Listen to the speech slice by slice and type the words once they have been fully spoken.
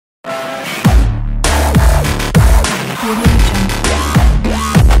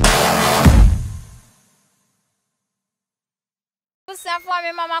abusiafo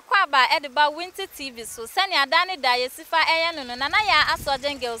me mama kwaba ediba Wintetv so sani adane da yesifa eye no na ya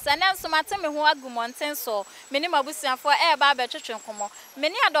asoje girls ene nso mate me ho agumonten so meni mabusiafo ba abetwetwe nkomo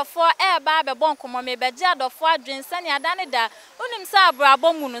meni adofo ba abebon nkomo me beje adofo adwen sani adane da unim sa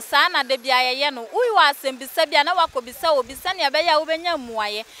abrabo mu no sa na da bia ye no uyiwa asembisa bia na wakobisa obi sani abeya ubenya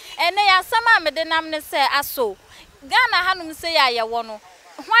muaye ene ya sama mede nam ne se aso Ghana hanum se ya ye wo no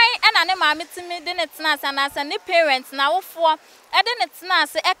why ena ne maame timi de ne tena asa na asa ne parents na wofo e de ne tena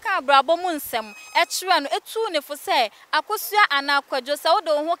ase e ka abrabo mu nsem e kire no etu ne fo se akosua ana akwadwo se wo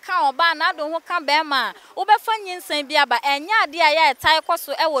de ho ka oba na de ho ka be ma wo be fa nyinsan bi aba enya ade a ya etai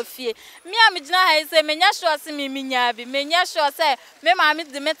koso e wo fie me a me gina ha se menya sure se me minya bi menya sure se me maame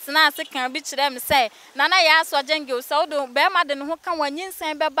de me tena ase kan bi kire me se na ya aso jenge wo se wo de be ma de ne ho ka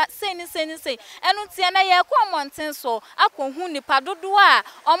wanyinsan be ba se ni enu tie na ye kwa monten so akohu nipa dodo a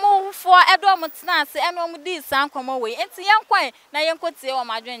omo wufo edo omo tena ase eno omo di san komo we enti yenkwan na yenkotie o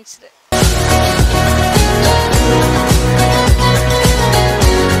madwenchire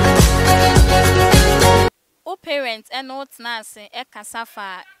o parents eno tena ase e kasa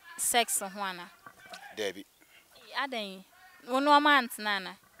fa sex ho ana Debbie adan wono ma antena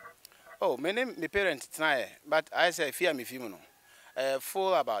na oh me parents tena but I say fear me film no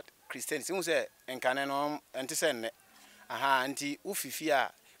full about Christianity who say enkane no enti say ne aha anti ufifi a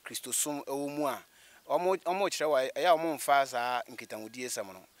Christosum ewo mu a omo kire wa ya omo mfa sa nkitamudie sam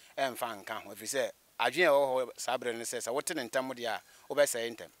no emfa nka ho efi say adwen e ho sabre ne say wote ne ntam de a obese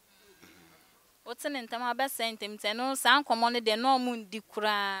ntam wote ne ntam abese ntam te no san komo ne de no mu ndi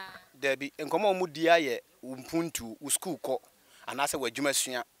kura Debi enkomo mu di aye umpuntu u school ko anase wadwuma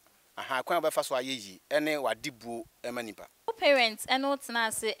sua aha kwan obefa so ayeyi ene wadibuo emanipa parents eno tena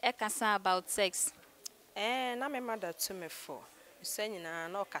ase e kasa about sex na me mother to me for say nyina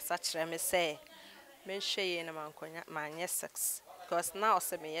na okasa kire me say me hweye na mankonya manye sex because now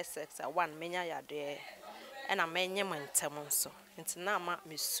say me yes sex one menya yade e na menye mantem nso nti na ma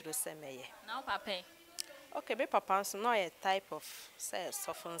me suro say meye now papa okay be papa nso no a type of sex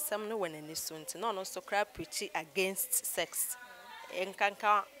of nsem no when ani so nti no so cry preach against sex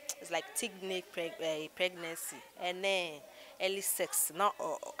enkanka it's like teenage pregnancy and early sex no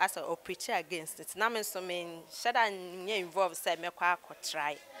as a preach against it na me so me shada nye involve say me kwa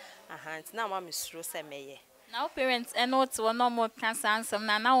try nti na ma me suro say meye now parents eno to no more cancer ansem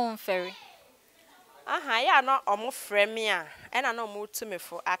na won ferry ya no omo frɛ me a ɛna no mo to me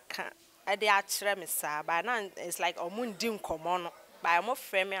for aka e de a kire me sa ba na it's like omo ndi nkomo no ba omo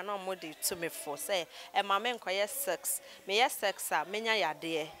frɛ me a no mo de to me for say e ma me nkoye sex me yes sex a menya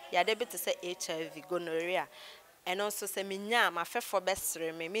yade bi to say HIV gonorrhea eno so say menya ma fefo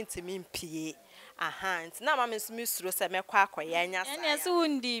besere me ntimi mpie nti na ma me so me suro say me kwa akoye anya sa enya so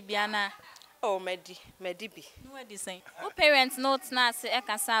wundi bia na oh medi bi no wadi say o parents not na say e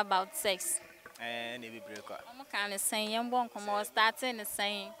kasa about sex na be break up omo kan say yembo nkomo starting the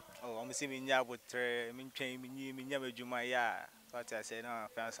saying oh omo say menya botre mentwen menya madwuma ya what I say na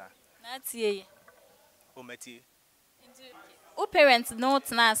fansa na tie o mati o parents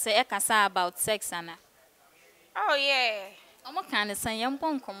not na say e kasa about sex ana oh yeah omo kan say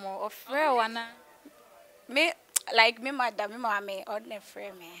yembo nkomo ofre wana me like me madam me mama on the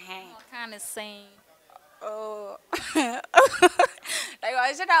frame what kind of saying oh like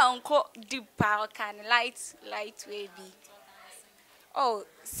I said uncle deep power kind light wavy oh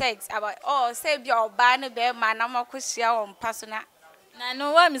sex about say your ban be man na makosia on personal na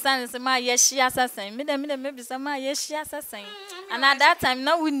no wa misan say ma ye hia sasan me dem be say ma ye hia sasan and at that time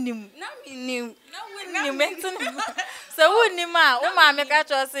na wunnim so wunnim a wo ma me ka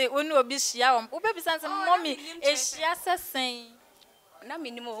cho say wonu obi hia wo be bisan say mommy e hia sasan na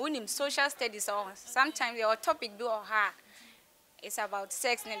minimum wunnim social studies or sometimes your topic be or ha it's about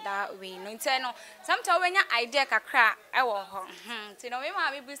sex in that way no internal sometimes when your idea kakra I wo ho you know me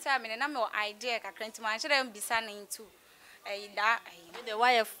ma be bisa me na me idea kakra nti ma hire bisa na into that the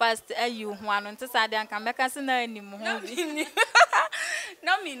why fast you ho ano nti sa de anka meka se na anim ho bi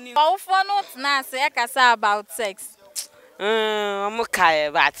no me how for not na say kasa about sex omo kai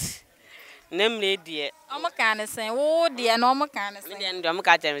but nemle die omo kan say wo die no omo kan say me dem omo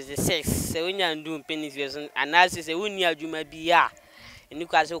ka tell me sex se wonya ndu penis version analysis se wonni adwuma bia eni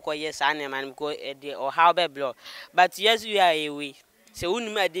kwa se ko yes an man ko de or how be blow but yes you are away se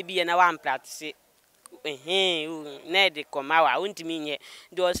wonni ma de bia na wan practice na de koma wa wontimi nye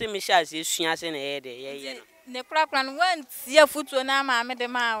de o se me sha se sua se na ye de ye no ne kura no wan tie futuo na maame de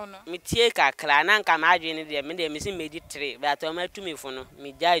ma no me tie kakra na nka ma adwene de me de me si medi 3 but o ma tumi fo no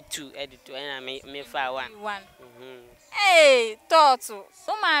me jai 2 edito na me fa 1 hey toto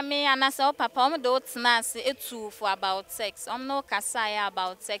o maame anase o papa o de o tena ase etu for about sex no kasa ya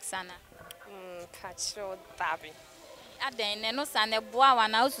about sex ana Catch Dabi. aden ne no sa ne boa wa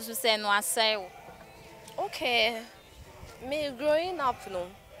na osusu se no asai wo. Okay, me growing up, no,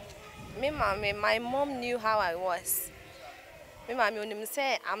 my mom knew how I was. Me mommy only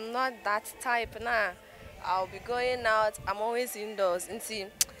say I'm not that type now. I'll be going out. I'm always indoors. And see,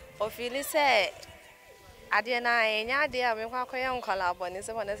 or feel say, I didn't know. Dia me kwa koya unkola boni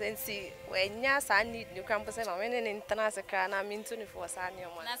se boni se see when ya sa need new campus e ma when international kra na me 24 sa ne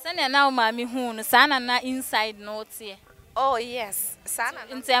mo. Na se ne na o maame hu no sa na inside no tie. Oh yes, sana.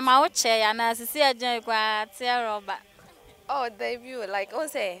 Nti ma wo che ya na sisi ajan kwa tie roba. Oh, debut like I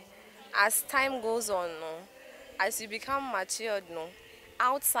say, as time goes on, no, as you become matured, no,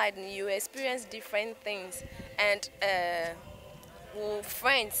 outside you experience different things and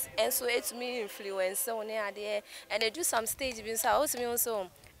friends, and so it's me influence so near there, and they do some stage even so also me also.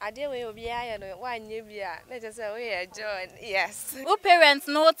 I did will be I know why you be let us say we are join. Yes. Who parents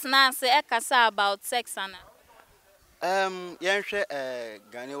know na say e kasa about sex ana. Yenhwe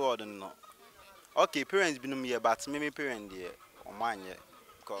Ghana word no. Okay, parents binum ye but me parent there omanye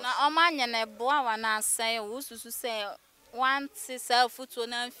because Na omanye na boa wa na asai wo susu say want self futuo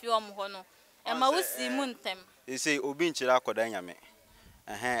na mfi ho no. E ma wo si mu ntem. They say obi nchira akoda nyame.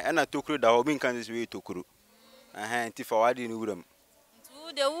 Na tokuro da obi nkan say we tokuro. Nti fa wade ni wuram.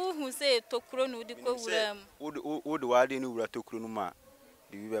 Nti de wo hu say tokuro no di ko wuram. Wo de wade ni wura tokuro no ma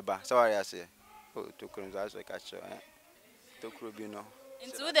de bi beba. So wari ase. Tokuro no so ka cho. Tokuro bi no.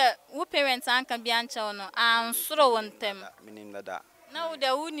 Nti de wo parents anka bi ancha no ansoro wontem. Minim dada. Na wo de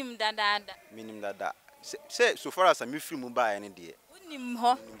unim dada. Minim dada. Say so far as me free mu ba ene de. Unim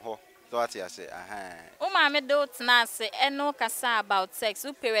ho. Unim ho. So what you say? O maame do tena ase eno kasa about sex.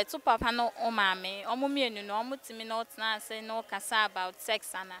 O parents o papa no o maame. O mienu no o mutimi no tena ase no kasa about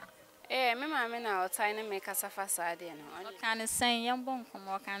sex ana. Me maame na o tai na me kasa fa saade no. O kan sen yam bon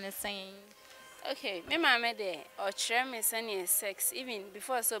komo o kan sen. Okay, me mama de or try me send sex even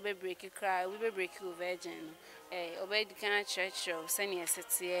before so be break you cry, we be break you virgin. Obey the kind church of send you sit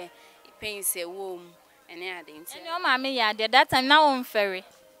here, pain say womb and ya didn't. And your mammy ya did that time now on ferry.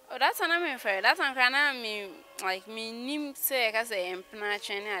 Oh, that's an I'm fair. That's an can me like me nim say I say empna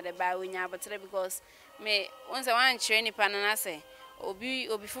training at the bar when ya but because me once I want training pan and I say obi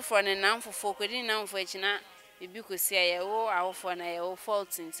for and now for folk didn't know for each na bibi ko see wo awofo na ye wo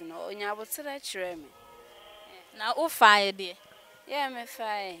fault nti no onya botere kire me na wo fire there. Yeah, me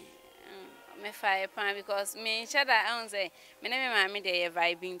fire pan because me chada I say me na me maame dey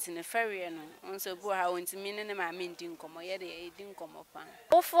vibing to the ferry no onso bu ha wonti me ne maame ndi nkomo ye dey di nkomo pan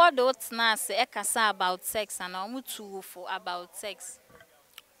Wo for do tna say e kasa about sex and omutu for about sex.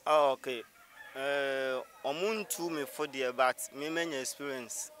 Oh, okay. Omuntu me for the but me many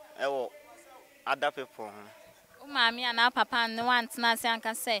experience other people. O maame ana papa ne want na say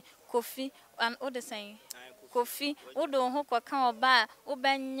anka say kofi and o de say kofi o do ho kwaka oba o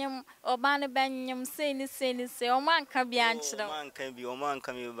banyem oba ne banyem say ni o man ka bi ankyerɛ O man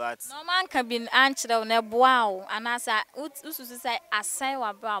can be but no man ka bi ankyerɛ na boa o anasa ususu say asai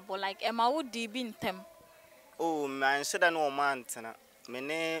wa brabo like e ma wo di bi ntem. Oh man said no man tena me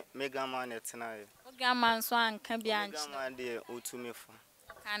ne mega man tena O ga man so anka bi ankyerɛ man de o to me for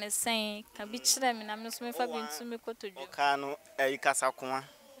kan say ka bi kyerɛ me na me so me fa bi ntu me kotodwo ka no kasa kwa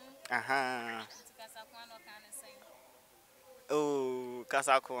aha kasa kwa no kan say oh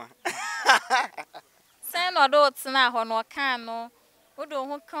kasa kwa say no do tena ho no kan no o do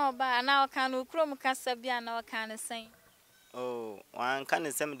ho kan ba na o kan no krom kasa bia na o kan say oh wan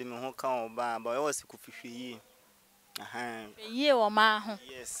kan sem de me ho kan ba but I was kufihwe aha ye o ma ho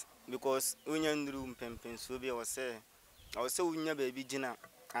yes because unya nduru mpempen so bia wo say I was so unya baby gina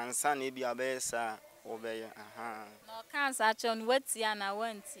ansa na bia ba esa obeye aha no kan sa chon watia na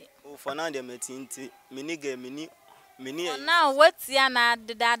wanti o for now dem tinti mini na watia na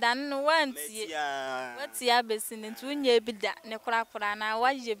dada no wanti watia besin nti unya bida ne kura na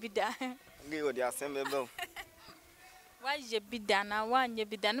waje bida ngi wo dia sembe be waje bida na wanye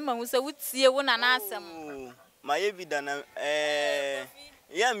bida no mahu se wutie wo na na asem ma ye bida na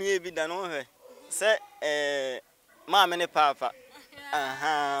ya mi ye bida no he se ma me ne papa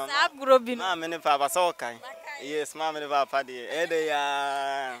aha sa grobi no ma me ne papa so kai yes ma me ne papa de de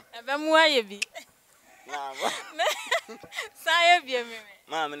ya ebe mu aye bi na sa ye bi me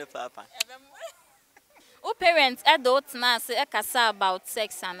ma me ne papa ebe mu o parents adult na say e kasa about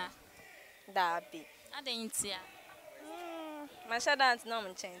sex ana Dabi. Adentia. My dance no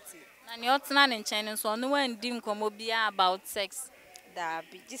mchanti. Na ne otena ne nchen so no wan di nkomo bia about sex. Da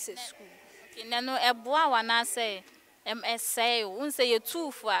be Jesus school. Okay, nano eboa wana say say unse ye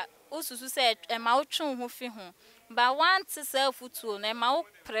tufu a ususu say ma wotwe ho fi ho. Ba want self to na ma wo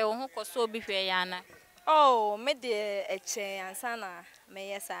pre ho koso obi hwe ya na. Oh, me de eche ansana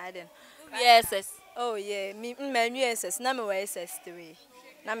me yesaden. Yes. Oh yeah, me SS na me SS3.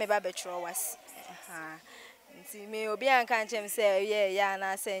 Na me ba betro was. Nti me obi anka nchem say yeah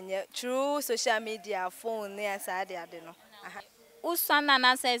na say through social media phone na asade ade no. Usana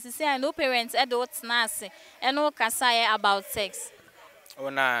na say say no parents e do tena ase e no kasa about sex. Oh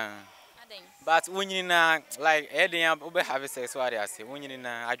na. But when you na like edin obe have sex what I say when you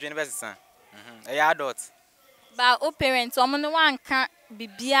na adwene besesa. Adult. But o parents omo no wan ka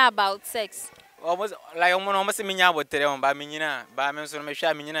bibia about sex. Almost like almost minya abotere on ba minyina ba me so me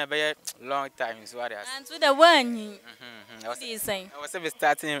hwa minyina be long time so what I say. And to the one what is saying? I was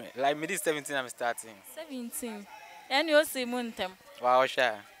starting like mid 17 I'm starting. 17. And you see muntem. Wow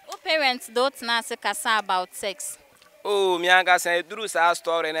sha. O parents don't na se kasa about sex. Oh, me anga say duru sa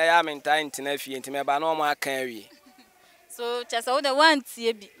story na ya mentain tina fie ntime ba no mo aka wi. So chesa wo the one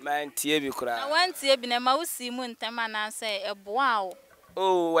tie bi. Man tie bi kura. Na one tie bi na ma wo si muntem na say eboa wo.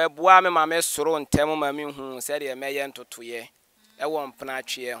 Oh, eboa me ma me soro ntem ma me hu se de me ye ntotoye. E wo mpna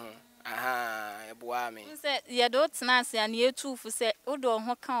atwe ho. Aha, eboa me. Say ye do tena se an ye tufu say wo do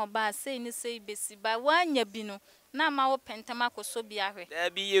ho kan oba say ni say besi ba wanya bi no. Na ma wo pentama koso bia hwe. Da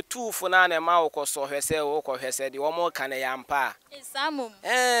bi ye tufu na na ma wo koso hwese wo ko hwese de wo mo kan ya mpa. Esamum.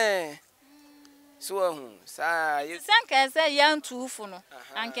 So hu sa ye sanka say yan tufu no.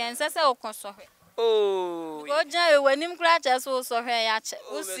 Anka ense say wo koso hwe. Oh. Go jan e wanim kra cha so so hwe ya che.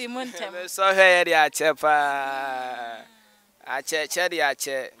 Wo si mu ntem. Me so hwe ya che pa. Che de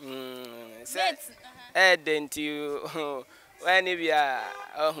ache. Denti when bia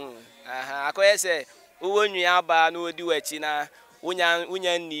akoye say uwo nua ba na odi wachi na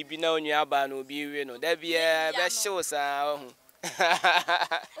unya nni bi na onua ba na obi wi no da bia be hyew sa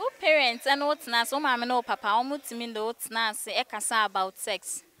O parents and what na so mama no papa o mutimi ndo what na say e kasa about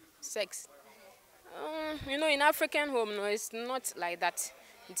sex. You know, in African home no it's not like that.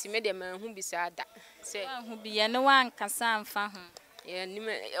 Nti me de man hu bi sa da. Say hu bi ye no wan kasa amfa ho. Yeah,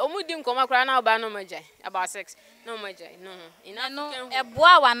 omudi nkoma kra na oba no magya about sex. No magya. No. In African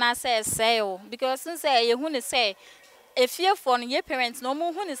eboa wa na say o because since ye hu ne say if you for your parents no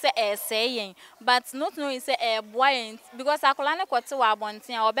mu hu ne say say but not know say eboa yen because akola ne kwete wa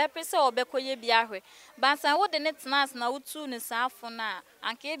abonten a obepe say obekoye bia hwe but san wo de ne tenas na utu ne safo na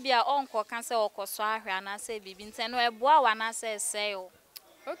anka bia onko kan say okoso ahwe na say bibi nten no eboa wa na say o.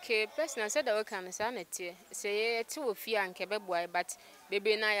 Okay, person said that we can say it. Say ti wo fie anke be boy but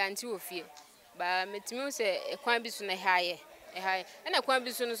bebe na ya nti wo fie. Ba metimi say kwan bi so na haye. Na kwan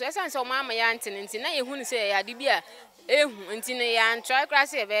bi so no so esan say o mama ya nti na ye hu ni say ya de bi a ehu nti ne ya try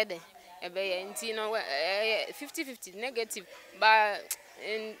crash e be de. E be ye nti no 50-50 negative ba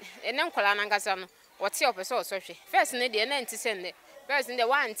enen kwala na ngasa no. What your person so hwe. First ne de na nti send first in the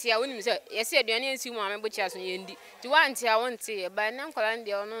one tia wonim say yes aduane ensi mu ame bochi aso yendi di one tia won tie ba na nkwala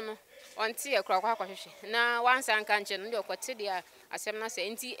ndi ono no on tie kra kwa hwehwe na wansa nka nche no ndi okote dia asem na say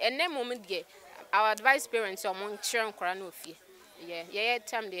nti ene mom die our advice parents o mon chere nkwala na ofie ye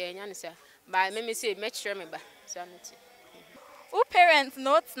time de enya ne say ba me say me chere me ba sanity o parents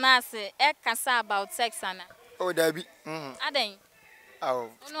not na say e kasa about sex ana oh dabi aden oh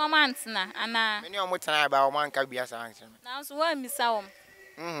no man na ana me ne o mutana ba o man ka bia sa anche na so wa misa wom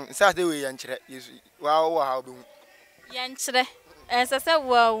sa de we yankyere yesu wa wo ha obi yankyere sese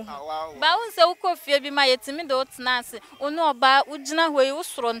wow ba unse ukofie bi ma yetimi de otena ase onu oba ugina hoyi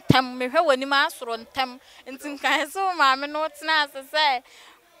usoro ntem mehwe wani ma asoro ntem ntin kan so ma me no otena ase se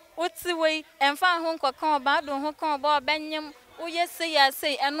oti we emfa ho nkokan oba do ho kan oba obanyem uyese ya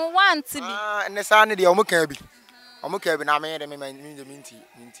sei eno wanti bi ne sa ne de omukan bi omukan bi na me de me minti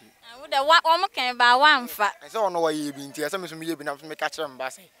wo de wa omukan ba wanfa se ono wa ye bi nti ese me so me ye bi na me ka kire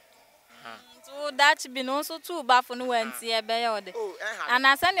mba se so that be no so too ba for no wanti e be ye ode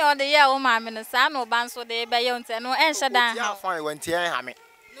ana se ne ode ye wo ma me no sa no ba nso de be ye nti no enhye dan ha fa wanti en ha me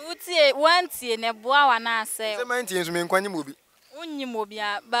no tie wanti ne boa wa na ase se manti nso me nkwanye mo bi unyi mo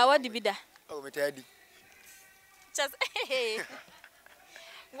bia ba wadi bida oh metadi just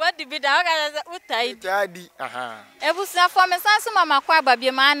what the bida oga utai metadi ebusia for me sanso mama kwa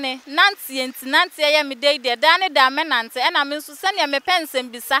babie mane nantie ye me dey there da ne da me nante e na me nso se ne me pensem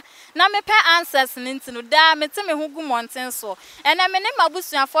bisa na me pe answers ninti no da me te me hu gu monten so e na me ne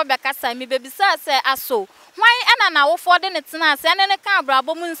mabusuafo be kasa me bebisa se aso hwan na wo for de ne tena ase ene ne ka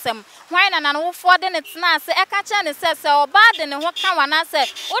abrabo mu nsem hwan na wo for de ne tena ase e ka che ne se oba de ne ho ka wana se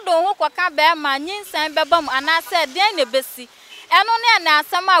wo do ho kwaka be ma nyinsan bebam ana se den ne besi eno ne na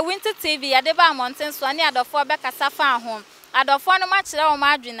asem a Wintetv ya de ba monten so ne adofo be kasa fa ho adofo no ma kire o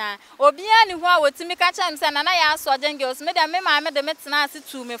ma adwena obi ani ho a wotimi ka che se na ya aso jengels me de me ma me de me tena ase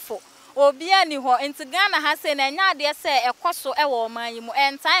tu me fo obi ani ho enti Ghana ha se na nya de se ekoso e wo man yi mu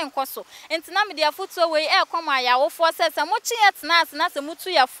entan enkoso enti na me de afoto we e koma ya wo fo se mo chi etena ase na se mutu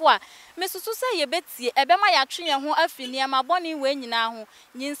ya fo a mesusu se ye betie ebe ma ya twe ho afini ma boni we nyina ho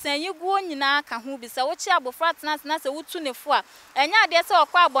nyinsan yi guo nyina ka ho bi se wo chi abofra tena ase na se wutu ne fo a enya de se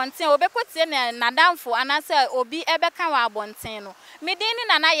okwa abonten obekotie ne nadamfo ana se obi ebe ka wa abonten no medini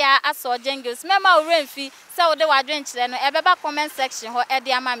nana ya aso jengels mema oremfi se wo de wadwen kire no ebe ba comment section ho e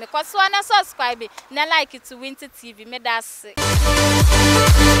de ama me kwaso na subscribe na like to Wintetv me da se